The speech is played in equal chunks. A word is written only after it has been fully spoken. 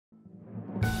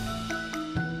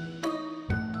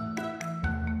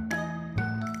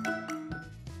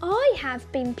I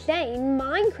have been playing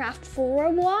Minecraft for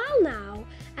a while now,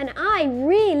 and I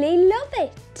really love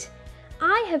it.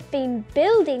 I have been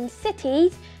building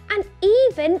cities and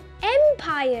even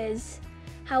empires.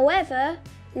 However,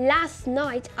 last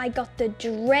night I got the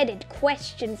dreaded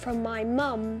question from my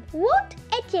mum. What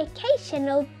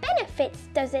educational benefits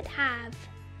does it have?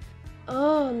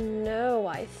 Oh no,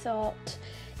 I thought.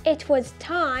 It was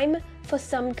time for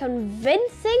some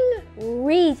convincing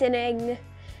reasoning.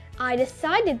 I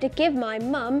decided to give my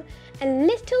mum a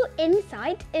little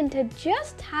insight into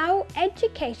just how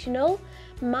educational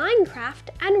Minecraft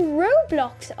and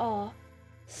Roblox are.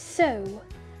 So,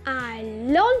 I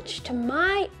launched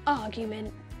my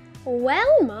argument.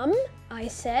 Well, Mum, I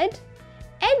said,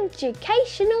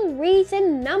 educational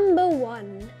reason number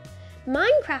 1.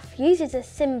 Minecraft uses a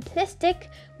simplistic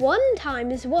 1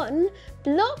 times 1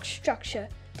 block structure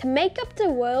to make up the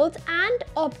world and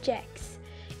objects.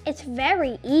 It's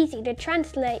very easy to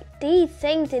translate these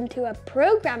things into a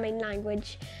programming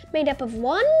language made up of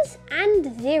ones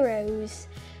and zeros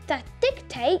that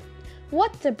dictate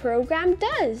what the program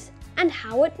does and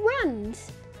how it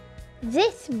runs.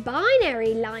 This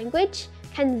binary language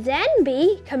can then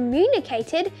be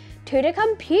communicated to the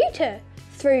computer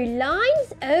through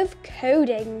lines of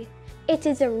coding. It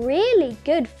is a really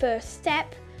good first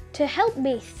step to help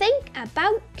me think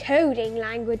about coding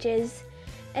languages.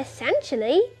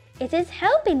 Essentially, it is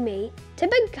helping me to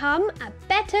become a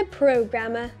better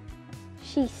programmer.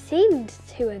 She seemed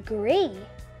to agree.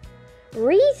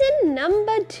 Reason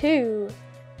number 2.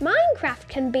 Minecraft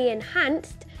can be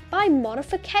enhanced by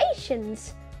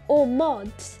modifications or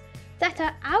mods that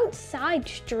are outside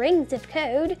strings of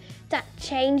code that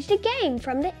change the game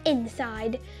from the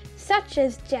inside, such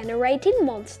as generating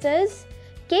monsters,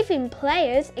 giving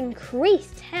players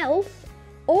increased health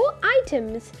or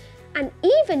items, and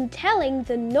even telling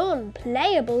the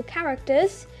non-playable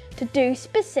characters to do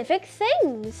specific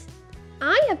things.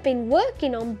 I have been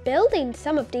working on building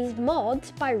some of these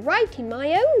mods by writing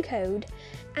my own code,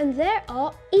 and there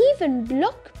are even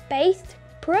block-based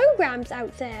programs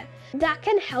out there that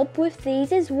can help with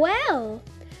these as well.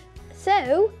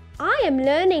 So, I am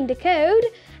learning the code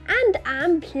and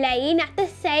am playing at the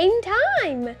same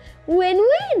time.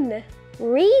 Win-win!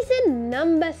 Reason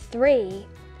number 3.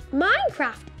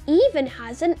 Minecraft even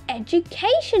has an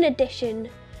education edition.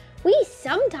 We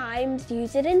sometimes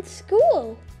use it in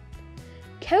school.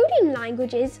 Coding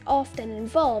languages often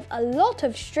involve a lot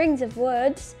of strings of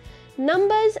words,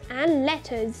 numbers and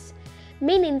letters,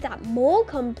 meaning that more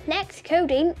complex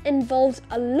coding involves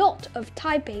a lot of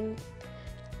typing.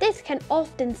 This can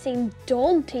often seem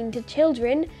daunting to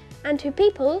children and to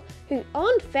people who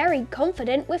aren't very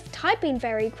confident with typing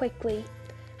very quickly.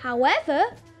 However,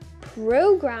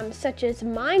 programs such as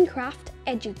Minecraft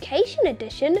Education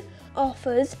Edition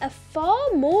offers a far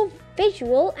more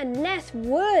visual and less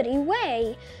wordy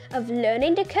way of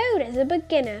learning to code as a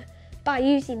beginner by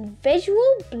using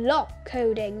visual block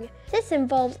coding. This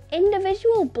involves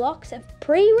individual blocks of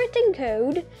pre-written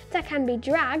code that can be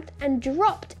dragged and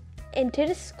dropped into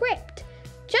the script,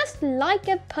 just like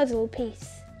a puzzle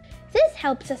piece. This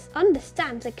helps us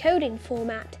understand the coding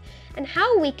format and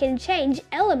how we can change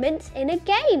elements in a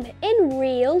game in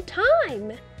real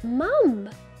time. Mum,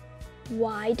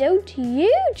 why don't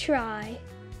you try?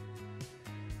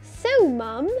 So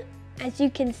Mum, as you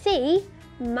can see,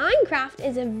 Minecraft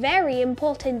is a very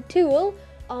important tool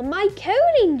on my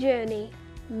coding journey.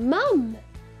 Mum,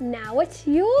 now it's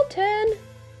your turn.